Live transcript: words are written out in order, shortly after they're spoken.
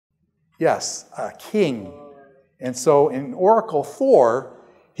Yes, a king. And so in Oracle 4,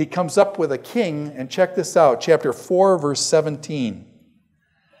 he comes up with a king, and check this out, chapter 4, verse 17.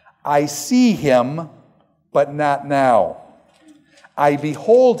 I see him, but not now. I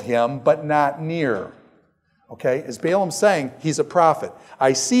behold him, but not near. Okay, is Balaam saying he's a prophet?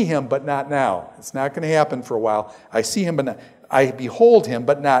 I see him, but not now. It's not going to happen for a while. I see him, but not, I behold him,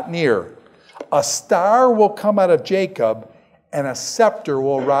 but not near. A star will come out of Jacob, and a scepter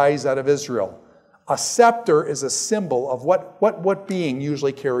will rise out of Israel. A scepter is a symbol of what being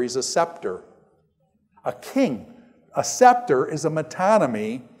usually carries a scepter? A king. A scepter is a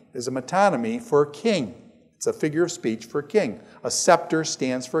metonymy for a king. It's a figure of speech for king. A scepter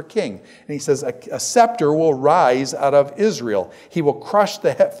stands for king. And he says, a scepter will rise out of Israel. He will crush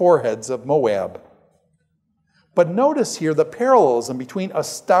the foreheads of Moab. But notice here the parallelism between a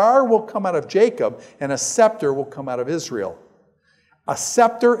star will come out of Jacob and a scepter will come out of Israel. A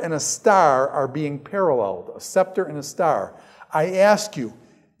scepter and a star are being paralleled. A scepter and a star. I ask you,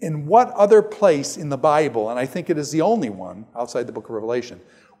 in what other place in the Bible, and I think it is the only one outside the book of Revelation,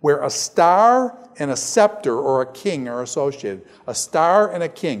 where a star and a scepter or a king are associated? A star and a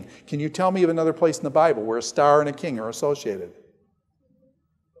king. Can you tell me of another place in the Bible where a star and a king are associated?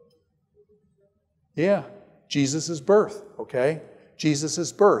 Yeah, Jesus' birth, okay?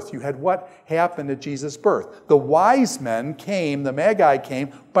 Jesus' birth. You had what happened at Jesus' birth. The wise men came, the Magi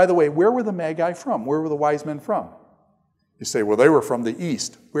came. By the way, where were the Magi from? Where were the wise men from? You say, well, they were from the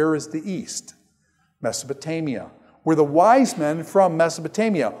east. Where is the east? Mesopotamia. Were the wise men from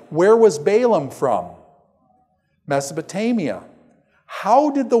Mesopotamia? Where was Balaam from? Mesopotamia. How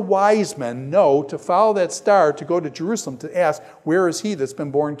did the wise men know to follow that star to go to Jerusalem to ask, where is he that's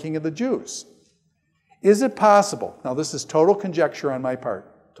been born king of the Jews? Is it possible, now this is total conjecture on my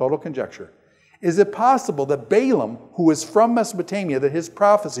part, total conjecture. Is it possible that Balaam, who was from Mesopotamia, that his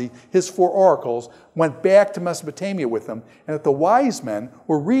prophecy, his 4 oracles, went back to Mesopotamia with him, and that the wise men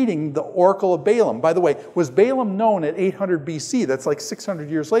were reading the oracle of Balaam? By the way, was Balaam known at 800 BC? That's like 600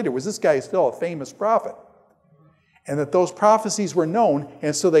 years later. Was this guy still a famous prophet? And that those prophecies were known,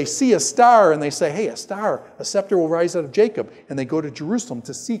 and so they see a star, and they say, hey, a star, a scepter will rise out of Jacob, and they go to Jerusalem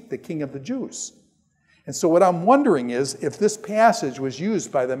to seek the king of the Jews. And so what I'm wondering is if this passage was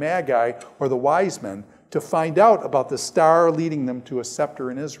used by the Magi or the wise men to find out about the star leading them to a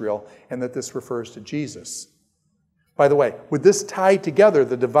scepter in Israel, and that this refers to Jesus. By the way, would this tie together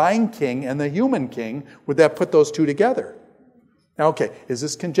the divine king and the human king? Would that put those two together? Now, okay, is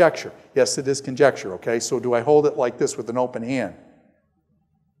this conjecture? Yes, it is conjecture, okay? So do I hold it like this with an open hand?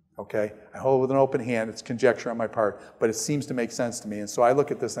 Okay, I hold it with an open hand. It's conjecture on my part, but it seems to make sense to me. And so I look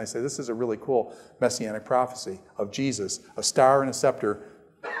at this and I say, this is a really cool messianic prophecy of Jesus. A star and a scepter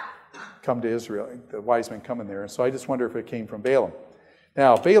come to Israel. The wise men come in there. And so I just wonder if it came from Balaam.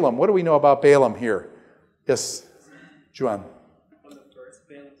 Now, Balaam, what do we know about Balaam here? Yes, Juan. On the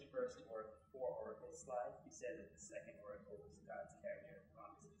Balaam's first 4 oracle slide, he said that the second oracle was God's character and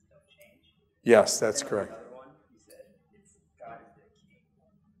promises don't change. Yes, that's correct.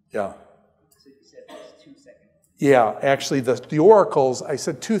 Yeah. So you said there's 2 seconds. Yeah, actually, the oracles, I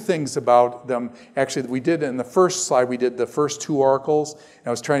said 2 things about them. Actually, we did in the first slide, we did the first 2 oracles, and I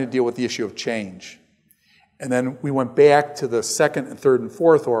was trying to deal with the issue of change. And then we went back to the second and third and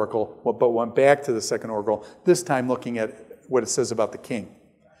fourth oracle, but went back to the second oracle, this time looking at what it says about the king.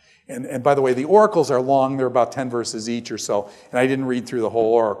 And by the way, the oracles are long. They're about 10 verses each or so, and I didn't read through the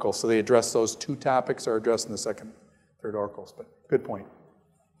whole oracle, so they address those 2 topics are addressed in the second, third oracles, but good point.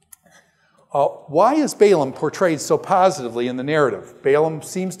 Why is Balaam portrayed so positively in the narrative? Balaam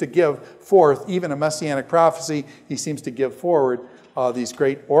seems to give forth even a messianic prophecy. He seems to give forward these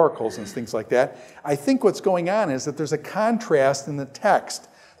great oracles and things like that. I think what's going on is that there's a contrast in the text.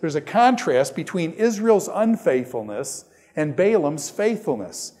 There's a contrast between Israel's unfaithfulness and Balaam's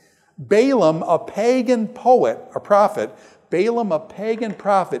faithfulness. Balaam, a pagan poet, a prophet, Balaam, a pagan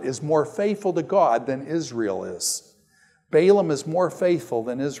prophet, is more faithful to God than Israel is. Balaam is more faithful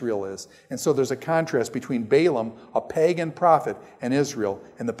than Israel is. And so there's a contrast between Balaam, a pagan prophet, and Israel.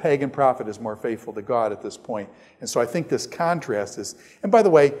 And the pagan prophet is more faithful to God at this point. And so I think this contrast is... And by the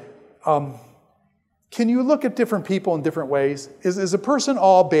way, can you look at different people in different ways? Is a person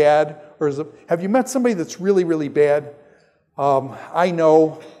all bad? Or have you met somebody that's really, really bad? I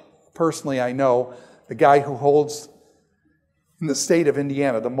know the guy who holds in the state of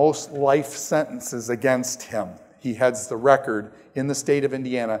Indiana the most life sentences against him. He heads the record in the state of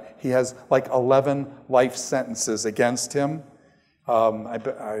Indiana. He has like 11 life sentences against him.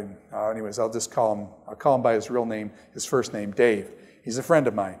 Anyways, I'll call him by his real name, his first name, Dave. He's a friend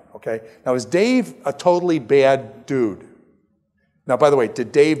of mine, okay? Now, is Dave a totally bad dude? Now, by the way,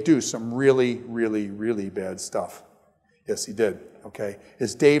 did Dave do some really, really, really bad stuff? Yes, he did. Okay.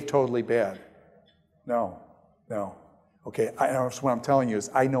 Is Dave totally bad? No. Okay, what I'm telling you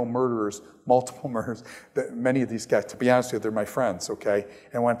is I know murderers, multiple murderers. Many of these guys, to be honest with you, they're my friends, okay?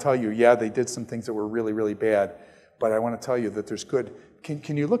 And I want to tell you, yeah, they did some things that were really, really bad, but I want to tell you that there's good.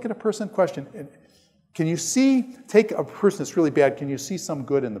 Can you look at a person, question, can you take a person that's really bad, can you see some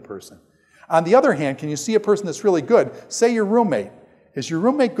good in the person? On the other hand, can you see a person that's really good? Say your roommate. Is your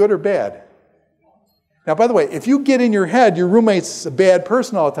roommate good or bad? Now, by the way, if you get in your head your roommate's a bad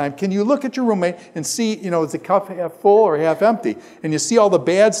person all the time, can you look at your roommate and see, is the cup half full or half empty? And you see all the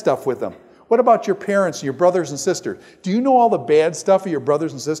bad stuff with them. What about your parents and your brothers and sisters? Do you know all the bad stuff of your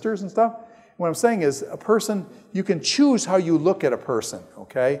brothers and sisters and stuff? What I'm saying is a person, you can choose how you look at a person,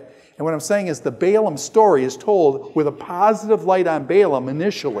 okay? And what I'm saying is the Balaam story is told with a positive light on Balaam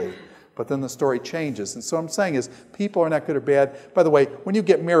initially, but then the story changes. And so what I'm saying is people are not good or bad. By the way, when you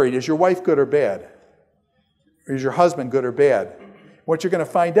get married, is your wife good or bad? Or is your husband good or bad? What you're going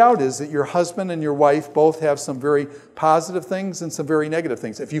to find out is that your husband and your wife both have some very positive things and some very negative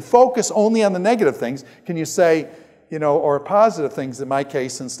things. If you focus only on the negative things, can you say, or positive things in my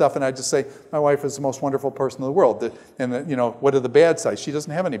case and stuff, and I just say, my wife is the most wonderful person in the world. And, what are the bad sides? She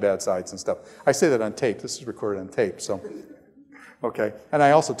doesn't have any bad sides and stuff. I say that on tape. This is recorded on tape, so. Okay, and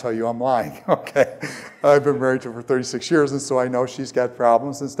I also tell you I'm lying, okay? I've been married to her for 36 years, and so I know she's got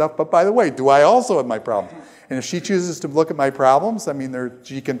problems and stuff. But by the way, do I also have my problems? And if she chooses to look at my problems,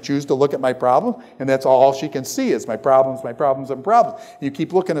 she can choose to look at my problems, and that's all she can see is my problems, and problems. And you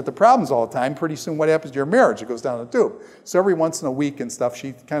keep looking at the problems all the time, pretty soon what happens to your marriage? It goes down the tube. So every once in a week and stuff,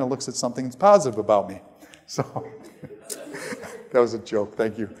 she kind of looks at something that's positive about me. So that was a joke,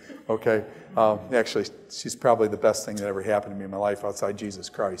 thank you. Okay. Actually, she's probably the best thing that ever happened to me in my life outside Jesus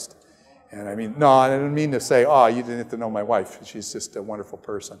Christ. And I didn't mean to say, you didn't have to know my wife. She's just a wonderful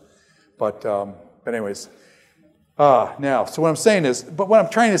person. But anyways, now, so what I'm saying is, but what I'm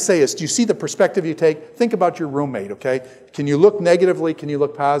trying to say is, do you see the perspective you take? Think about your roommate, okay? Can you look negatively? Can you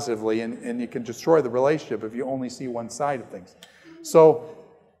look positively? And you can destroy the relationship if you only see one side of things. So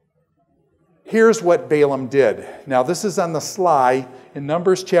here's what Balaam did. Now, this is on the slide. In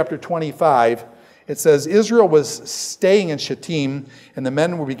Numbers chapter 25, it says, Israel was staying in Shittim, and the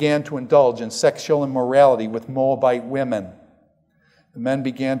men began to indulge in sexual immorality with Moabite women. The men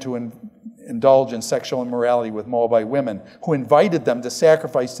began to indulge in sexual immorality with Moabite women, who invited them to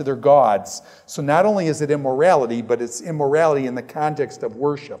sacrifice to their gods. So not only is it immorality, but it's immorality in the context of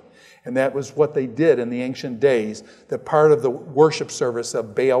worship. And that was what they did in the ancient days. That part of the worship service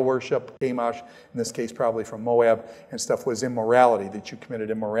of Baal worship, Chemosh, in this case probably from Moab and stuff, was immorality, that you committed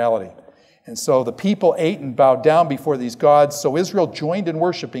immorality. And so the people ate and bowed down before these gods. So Israel joined in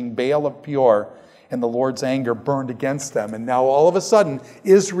worshiping Baal of Peor, and the Lord's anger burned against them. And now all of a sudden,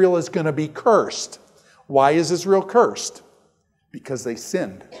 Israel is going to be cursed. Why is Israel cursed? Because they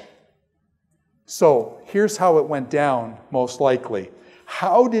sinned. So here's how it went down, most likely.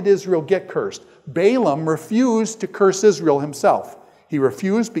 How did Israel get cursed? Balaam refused to curse Israel himself. He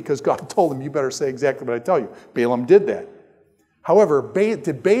refused because God told him, you better say exactly what I tell you. Balaam did that. However,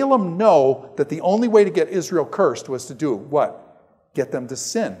 did Balaam know that the only way to get Israel cursed was to do what? Get them to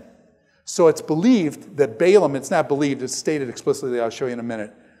sin. So it's believed that Balaam, it's not believed, it's stated explicitly, I'll show you in a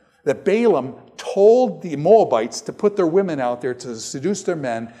minute, that Balaam told the Moabites to put their women out there to seduce their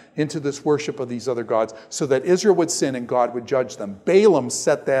men into this worship of these other gods so that Israel would sin and God would judge them. Balaam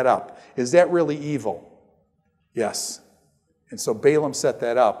set that up. Is that really evil? Yes. And so Balaam set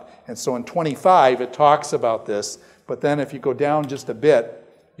that up. And so in 25 it talks about this, but then if you go down just a bit,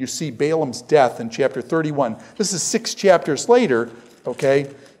 you see Balaam's death in chapter 31. This is 6 chapters later, okay?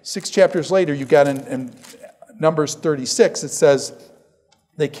 6 chapters later, you got in Numbers 36, it says,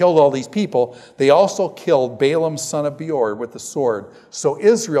 they killed all these people. They also killed Balaam, son of Beor, with the sword. So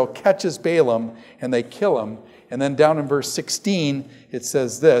Israel catches Balaam, and they kill him. And then down in verse 16, it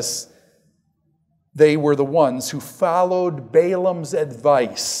says this, they were the ones who followed Balaam's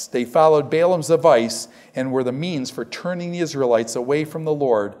advice. They followed Balaam's advice and were the means for turning the Israelites away from the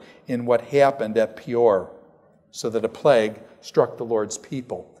Lord in what happened at Peor, so that a plague struck the Lord's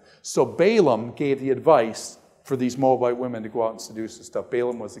people. So Balaam gave the advice for these Moabite women to go out and seduce and stuff.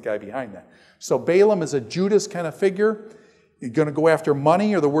 Balaam was the guy behind that. So Balaam is a Judas kind of figure. He's going to go after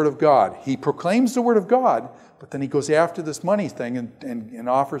money or the word of God. He proclaims the word of God, but then he goes after this money thing and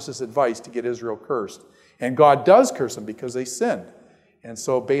offers this advice to get Israel cursed. And God does curse them because they sinned. And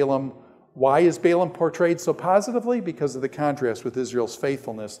so Balaam, why is Balaam portrayed so positively? Because of the contrast with Israel's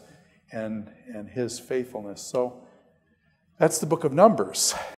faithfulness and his faithfulness. So that's the book of Numbers.